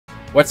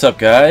What's up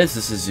guys,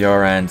 this is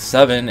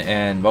Yoran7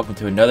 and welcome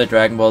to another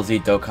Dragon Ball Z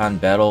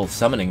Dokkan Battle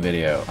summoning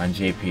video on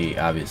JP,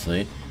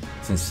 obviously,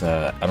 since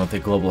I don't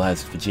think Global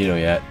has Vegito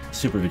yet,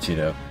 Super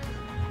Vegito.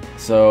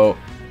 So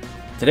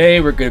today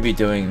we're going to be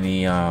doing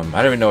the, I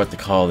don't even know what to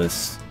call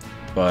this,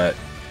 but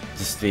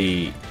just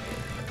the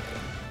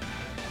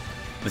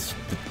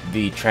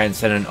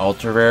Transcendent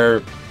Ultra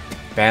Rare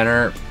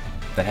banner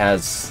that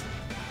has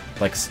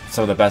like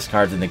some of the best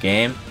cards in the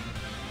game.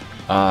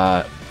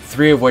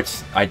 3 of which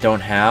I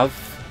don't have,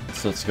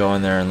 so let's go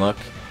in there and look.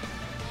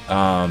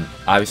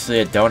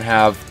 Obviously I don't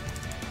have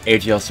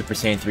AGL Super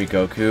Saiyan 3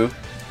 Goku.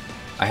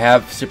 I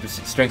have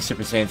Strength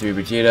Super Saiyan 3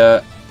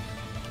 Vegeta.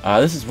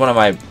 This is one of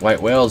my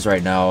white whales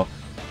right now.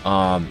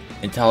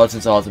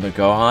 Intelligence Ultimate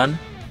Gohan.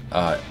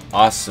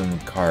 Awesome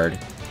card.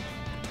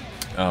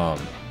 Got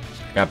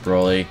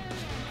Broly.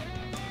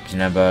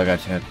 Janemba, got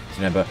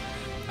Janemba.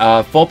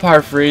 Full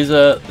Power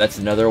Frieza, that's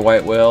another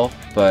white whale,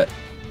 but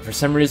for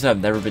some reason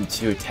I've never been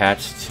too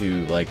attached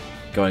to like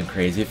going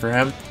crazy for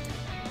him,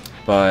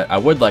 but I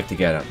would like to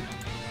get him.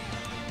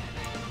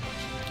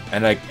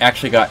 And I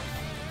actually got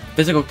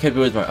Physical Kid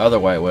Buu as my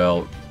other white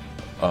whale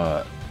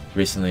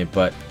recently,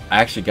 but I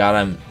actually got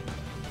him.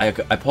 I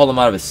pulled him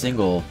out of a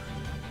single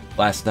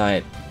last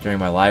night during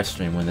my live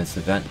stream when this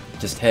event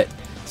just hit.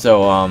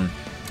 So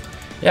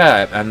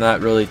yeah, I'm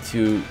not really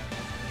too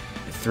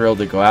thrilled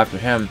to go after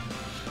him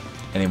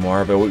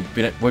anymore, but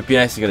it would be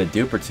nice to get a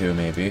dupe or two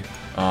maybe.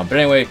 But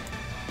anyway,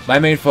 my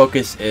main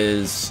focus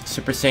is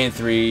Super Saiyan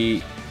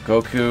 3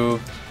 Goku,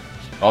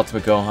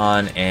 Ultimate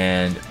Gohan,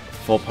 and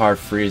Full Power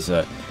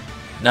Frieza.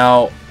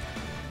 Now,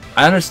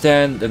 I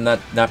understand them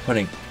not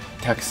putting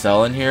Tech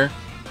Cell in here.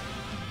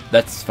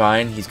 That's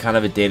fine, he's kind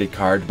of a dated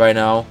card by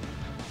now.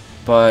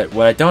 But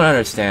what I don't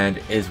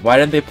understand is why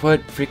didn't they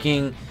put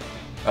freaking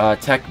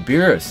Tech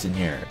Beerus in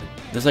here?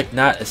 There's like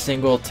not a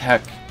single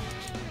Tech,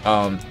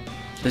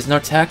 there's no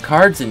Tech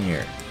cards in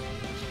here.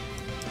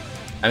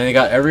 I mean, they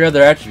got every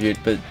other attribute,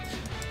 but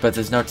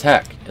there's no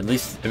Tech. At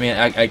least, I mean,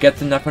 I get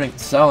them not putting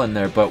Cell in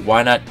there, but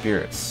why not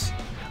Beerus?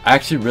 I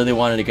actually really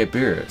wanted to get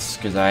Beerus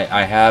because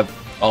I have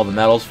all the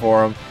medals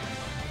for him.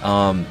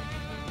 I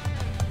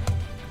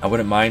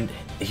wouldn't mind.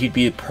 He'd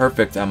be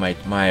perfect on my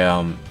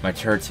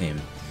tour team.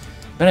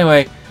 But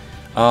anyway,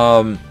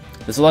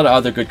 there's a lot of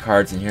other good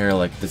cards in here,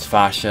 like this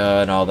Fascia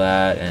and all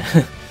that,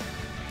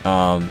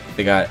 and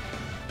they got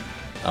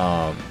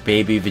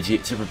Baby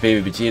Vegeta, Super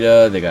Baby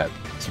Vegeta. They got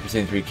Super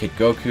Saiyan 3 Kid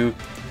Goku.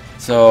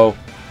 So,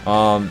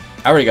 I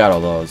already got all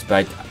those,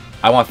 but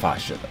I want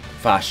Fascia.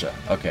 Fascia.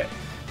 Okay.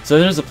 So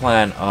there's a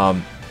plan.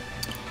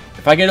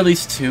 If I get at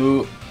least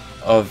 2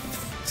 out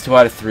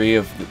of 3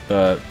 of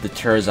the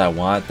tours I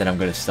want, then I'm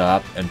gonna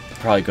stop and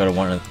probably go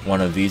to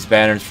one of these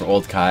banners for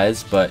old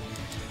Kais. But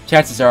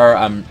chances are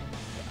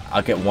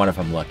I'll get one if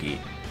I'm lucky,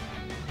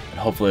 and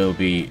hopefully it'll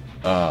be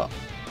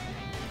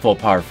Full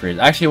Power Frieza.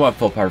 I actually want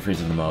Full Power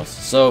Frieza the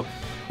most. So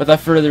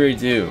without further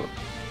ado,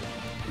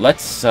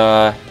 let's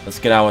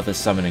get on with this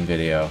summoning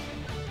video.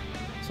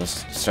 So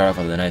let's start off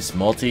with a nice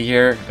multi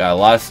here. Got a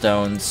lot of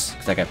stones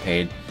because I got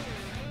paid.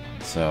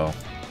 So,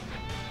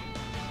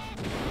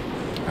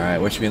 all right,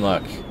 wish me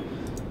luck.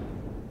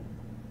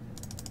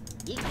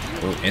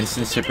 Ooh,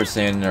 instant Super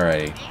Saiyan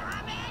already.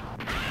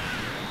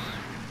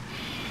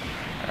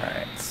 All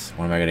right,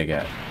 what am I gonna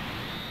get?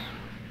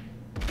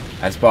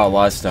 I just bought a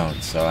lot of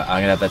stones, so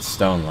I'm gonna have that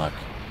stone luck.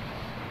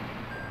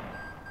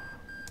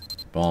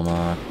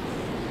 Bulma.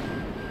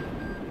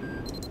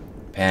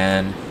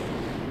 Pan.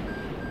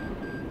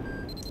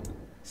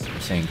 Super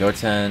Saiyan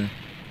Goten.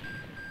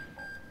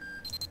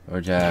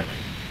 Bojack.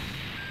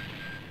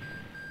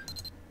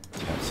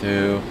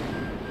 Tatsu.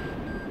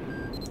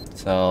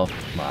 Cell.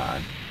 Come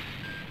on.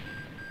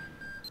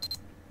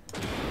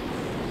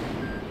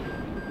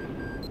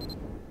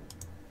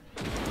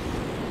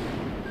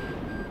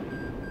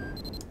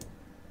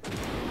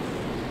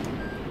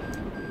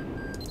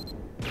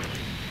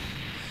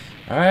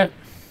 Alright.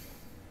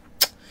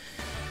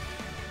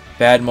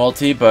 Bad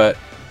multi, but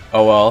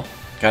oh well.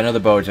 Got another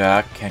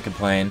Bojack, can't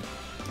complain.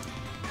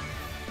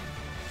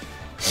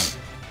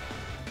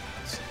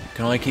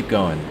 Can only keep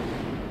going.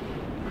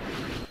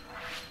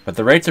 But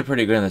the rates are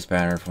pretty good in this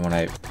banner from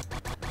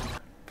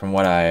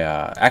what I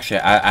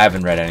actually I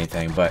haven't read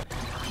anything, but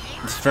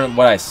it's from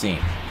what I've seen.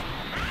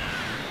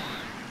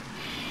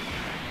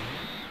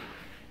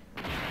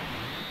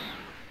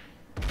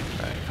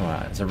 Alright, come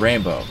on. It's a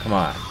rainbow, come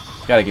on.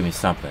 You gotta give me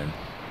something.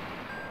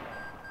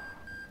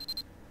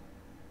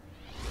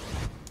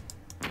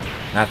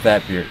 Not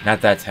that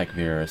Tech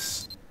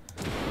Beerus.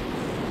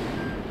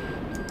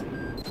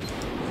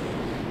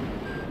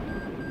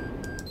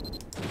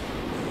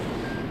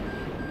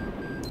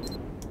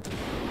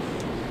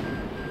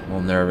 I'm a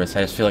little nervous.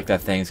 I just feel like that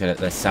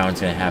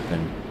sound's gonna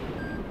happen.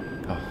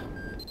 Oh.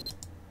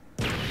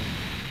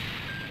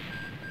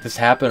 This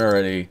happened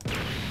already.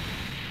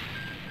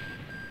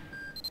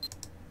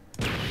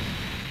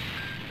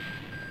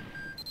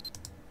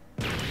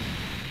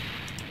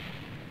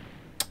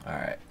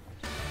 Alright.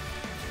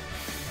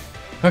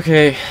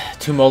 Okay,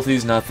 2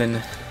 multis, nothing.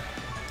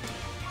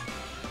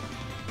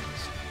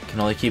 Can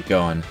only keep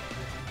going.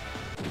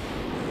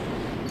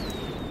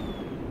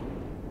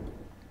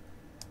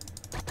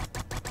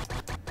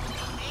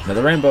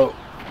 Another rainbow.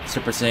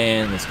 Super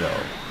Saiyan, let's go.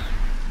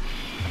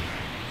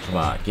 Come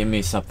on, give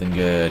me something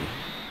good.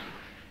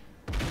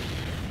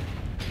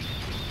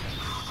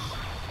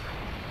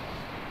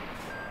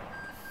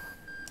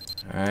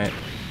 Alright.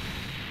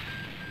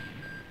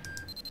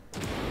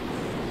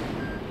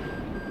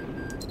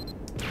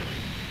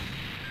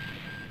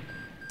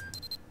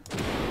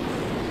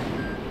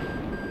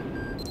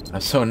 I'm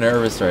so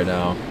nervous right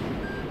now.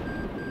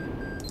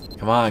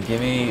 Come on,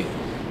 give me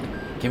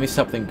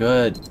something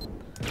good.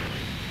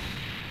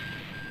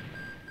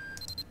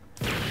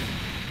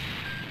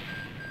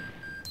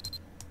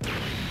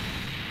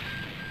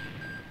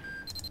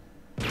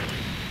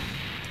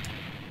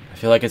 I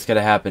feel like it's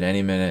gonna happen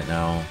any minute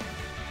now.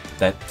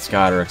 That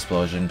scatter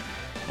explosion.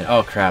 And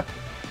oh crap.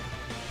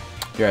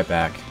 Be right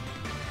back.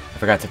 I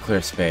forgot to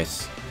clear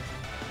space.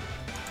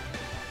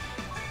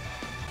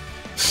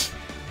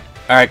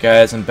 Alright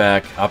guys, I'm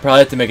back. I'll probably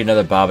have to make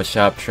another Baba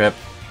Shop trip.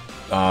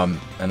 And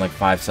like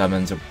 5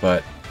 summons,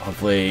 but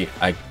hopefully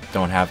I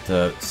don't have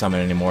to summon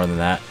any more than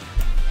that.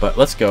 But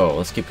let's go.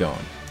 Let's keep going.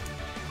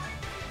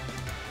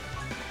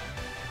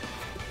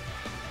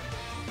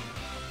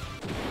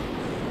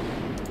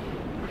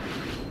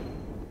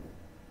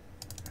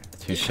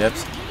 Two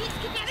ships.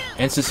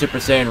 Instant Super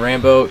Saiyan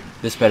Rainbow.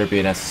 This better be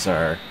an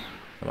SSR.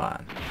 Come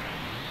on.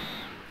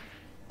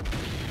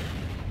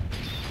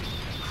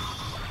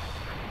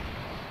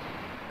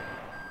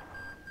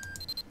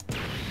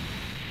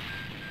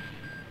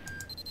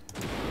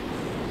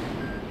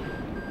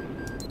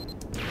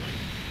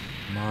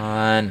 Come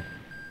on.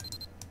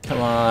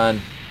 Come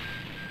on.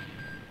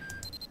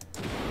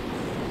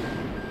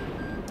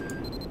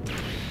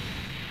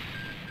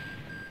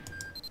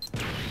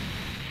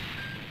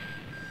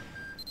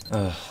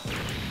 Ugh.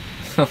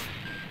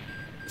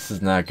 This is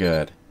not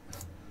good.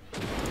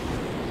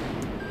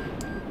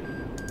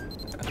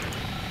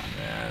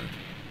 Man.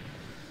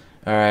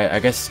 Alright, I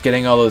guess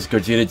getting all those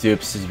Gogeta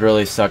dupes has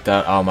really sucked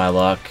out all my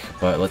luck,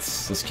 but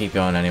let's keep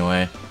going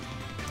anyway.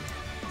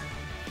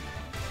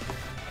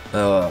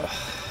 Ugh.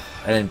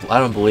 I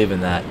don't believe in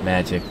that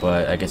magic,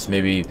 but I guess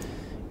maybe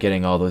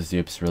getting all those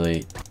dupes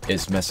really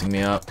is messing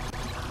me up.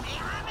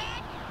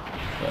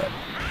 But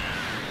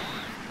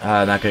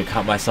I'm not gonna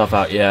count myself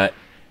out yet.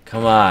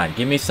 Come on,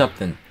 give me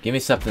something. Give me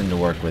something to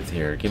work with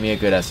here. Give me a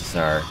good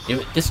SSR.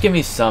 Just give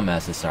me some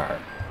SSR.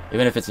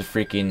 Even if it's a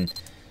freaking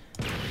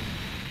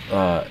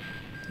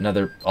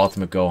another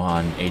Ultimate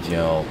Gohan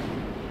AGL.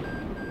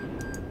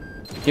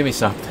 Give me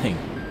something.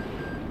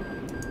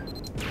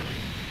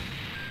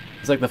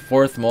 It's like the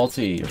 4th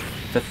multi, or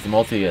 5th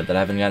multi that I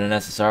haven't got an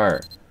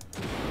SSR.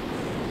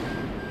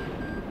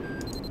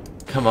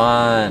 Come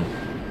on.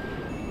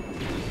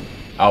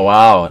 Oh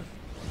wow.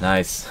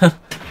 Nice.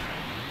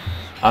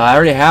 I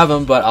already have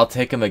him, but I'll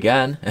take him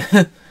again.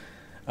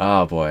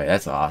 Oh boy,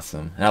 that's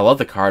awesome. And I love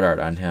the card art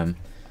on him.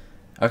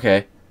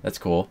 Okay, that's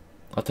cool.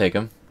 I'll take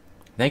him.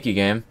 Thank you,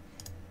 game.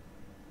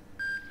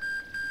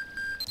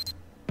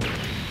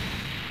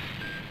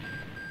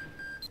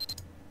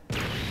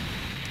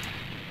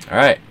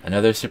 Alright,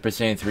 another Super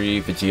Saiyan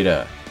 3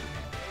 Vegeta.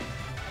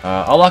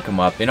 I'll lock him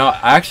up. You know,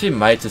 I actually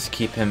might just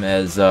keep him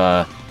as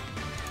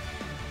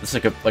just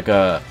like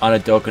a on a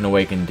Dokkan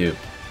Awakened dupe.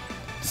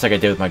 Just like I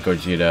did with my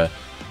Gogeta.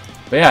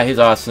 But yeah, he's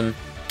awesome.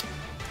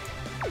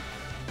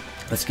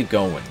 Let's keep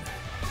going.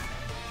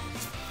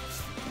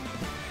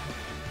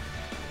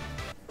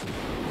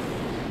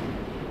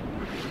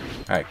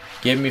 Alright,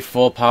 give me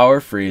full power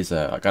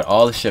Frieza. I got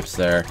all the ships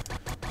there.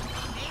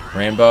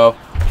 Rainbow.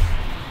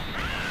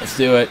 Let's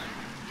do it.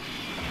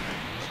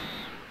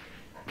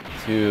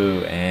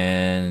 2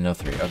 and no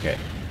 3. Okay.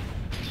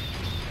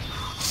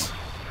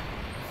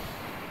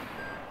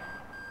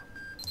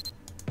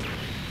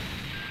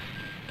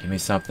 Give me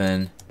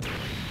something.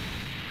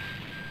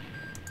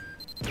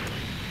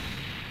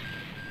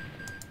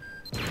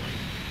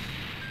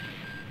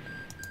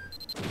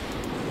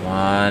 Come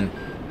on.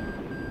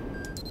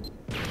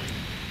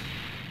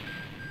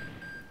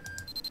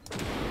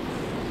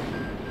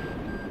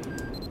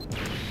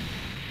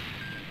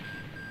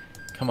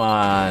 Come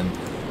on.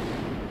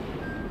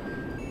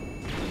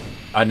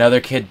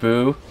 Another Kid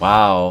Buu?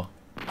 Wow.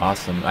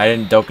 Awesome. I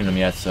didn't Dokkan him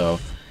yet, so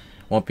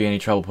won't be any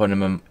trouble putting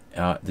him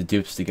the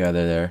dupes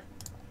together there.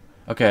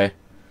 Okay.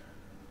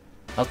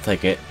 I'll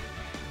take it.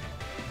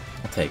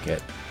 I'll take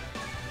it.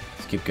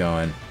 Let's keep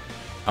going.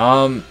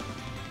 You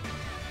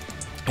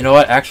know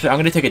what? Actually, I'm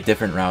going to take a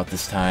different route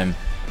this time.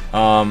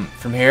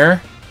 From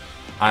here,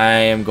 I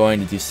am going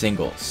to do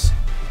singles.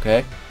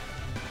 Okay?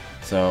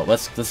 So,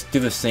 let's do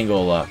the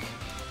single luck.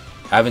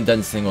 I haven't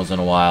done singles in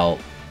a while.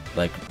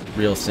 Like,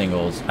 real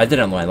singles. I did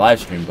it on my live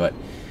stream, but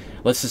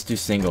let's just do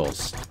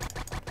singles.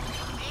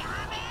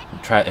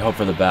 Try, hope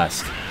for the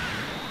best.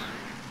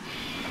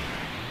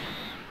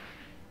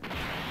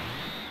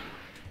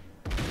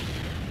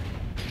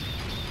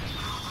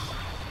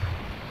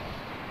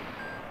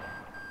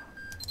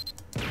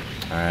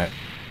 Alright.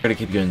 I'm gonna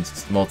keep doing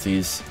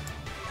multis.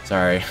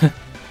 Sorry.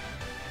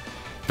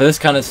 For this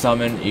kind of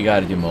summon, you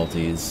gotta do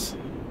multis.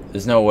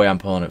 There's no way I'm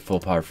pulling it full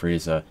power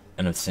Frieza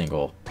in a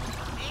single.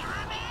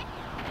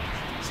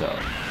 So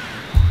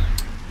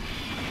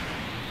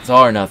it's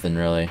all or nothing,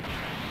 really.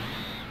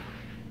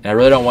 And I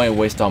really don't want to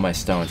waste all my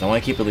stones. I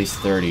want to keep at least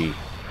 30,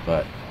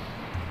 but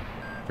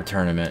for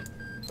tournament.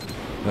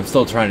 I'm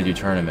still trying to do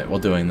tournament while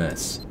doing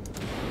this.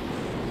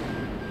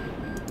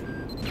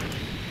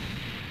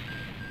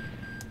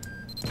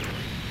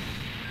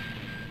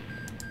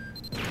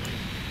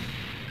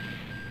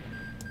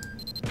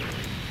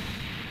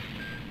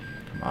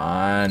 Come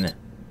on.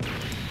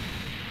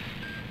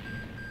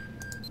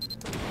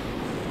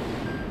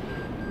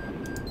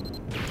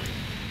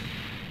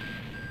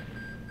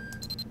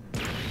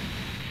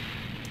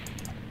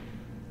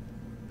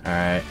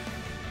 Alright.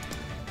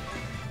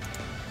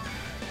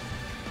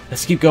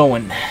 Let's keep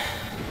going.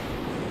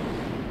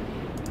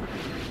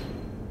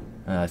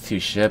 2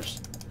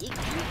 ships.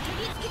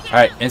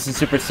 Alright, instant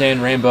Super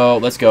Saiyan Rainbow.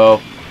 Let's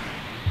go.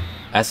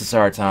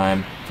 SSR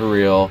time. For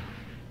real.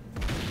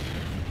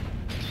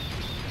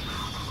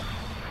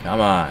 Come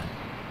on.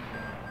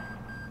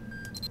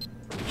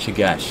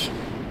 Shigesh.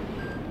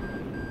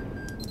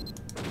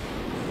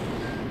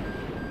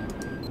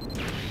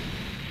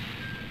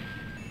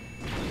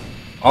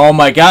 Oh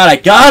my god, I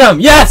got him!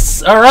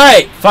 Yes!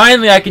 Alright!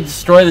 Finally, I can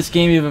destroy this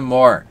game even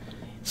more.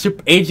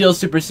 AGL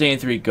Super Saiyan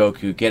 3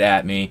 Goku, get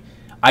at me.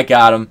 I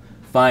got him.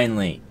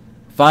 Finally.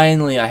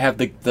 Finally, I have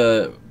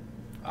the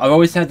I've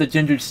always had the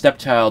ginger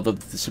stepchild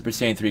of the Super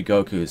Saiyan 3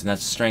 Gokus, and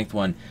that's the strength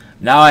one.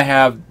 Now I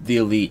have the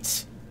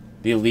elite.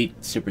 The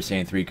elite Super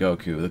Saiyan 3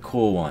 Goku, the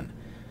cool one.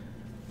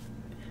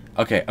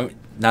 Okay,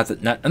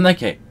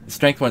 okay. The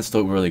strength one's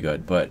still really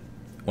good, but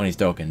when he's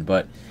Dokkan,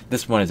 but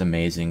this one is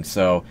amazing,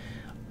 so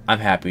I'm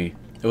happy.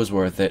 It was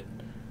worth it.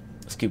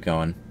 Let's keep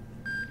going.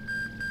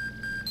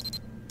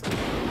 Come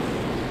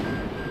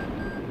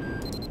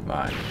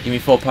on. Give me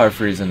full power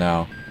Frieza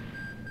now.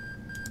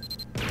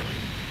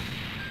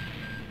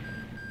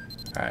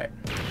 Alright.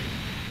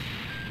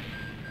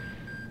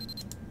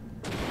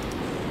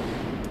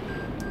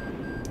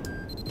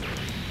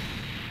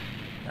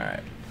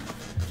 Alright.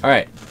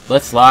 Alright.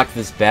 Let's lock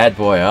this bad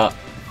boy up.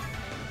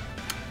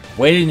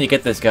 Waiting to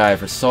get this guy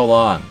for so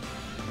long.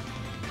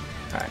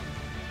 Alright.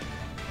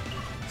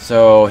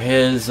 So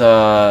his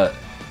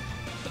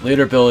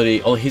leader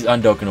ability, oh, he's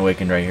Undoken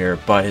Awakened right here,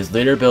 but his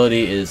leader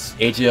ability is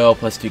AGL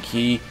plus 2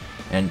 ki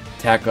and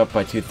attack up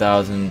by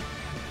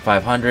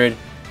 2,500.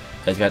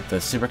 He's got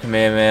the Super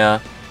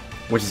Kamehameha,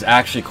 which is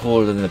actually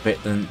cooler than the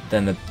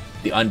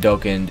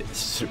Undokened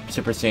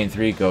Super Saiyan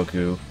 3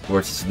 Goku,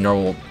 where it's just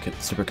normal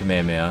Super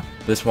Kamehameha.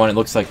 This one, it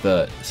looks like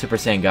the Super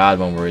Saiyan God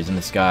one, where he's in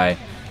the sky,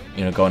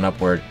 you know, going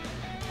upward.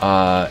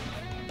 Now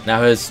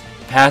his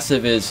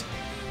passive is,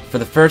 for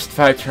the first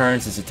 5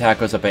 turns, his attack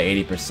goes up by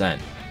 80%.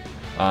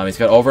 He's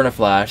got Over in a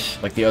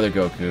Flash, like the other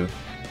Goku.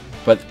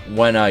 But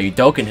when you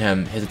Doken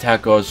him, his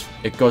attack goes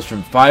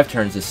from 5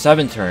 turns to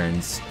 7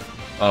 turns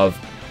of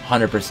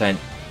 100%.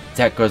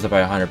 Attack goes up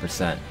by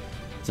 100%.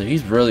 So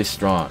he's really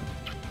strong.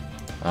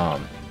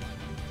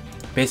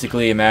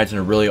 Basically, imagine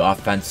a really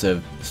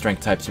offensive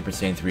Strength type Super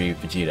Saiyan 3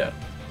 Vegeta.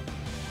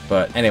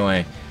 But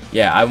anyway,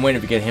 yeah, I'm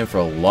waiting to get him for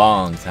a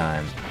long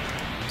time.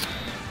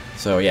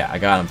 So yeah, I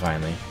got him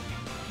finally.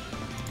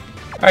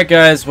 Alright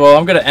guys, well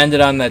I'm gonna end it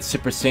on that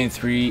Super Saiyan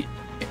 3,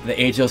 the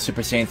AGL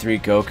Super Saiyan 3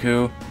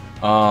 Goku.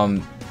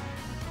 I'm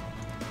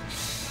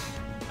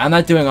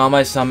not doing all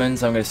my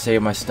summons, I'm gonna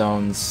save my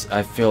stones.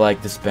 I feel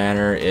like this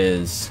banner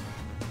is,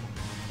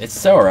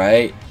 it's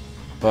alright,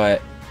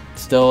 but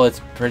still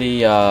it's pretty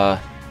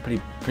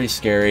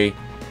scary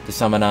to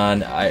summon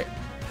on. I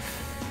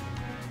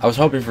was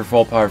hoping for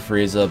full power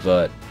Frieza,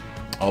 but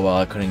oh well,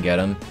 I couldn't get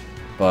him.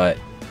 But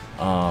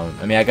I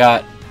mean, I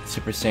got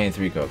Super Saiyan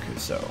 3 Goku,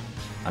 so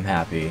I'm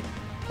happy.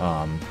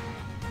 But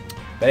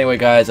anyway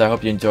guys, I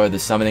hope you enjoyed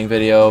this summoning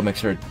video. Make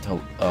sure to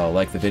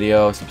like the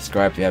video,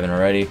 subscribe if you haven't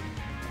already,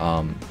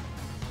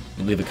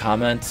 leave a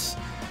comment,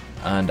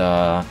 and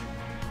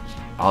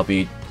I'll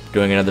be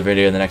doing another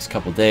video in the next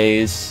couple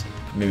days,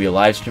 maybe a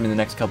live stream in the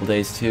next couple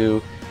days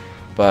too.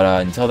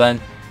 But until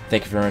then,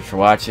 thank you very much for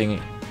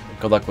watching.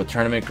 Good luck with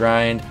tournament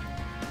grind,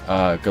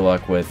 good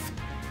luck with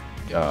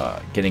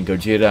getting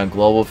Gogeta on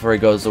global before he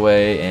goes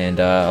away, and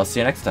I'll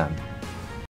see you next time.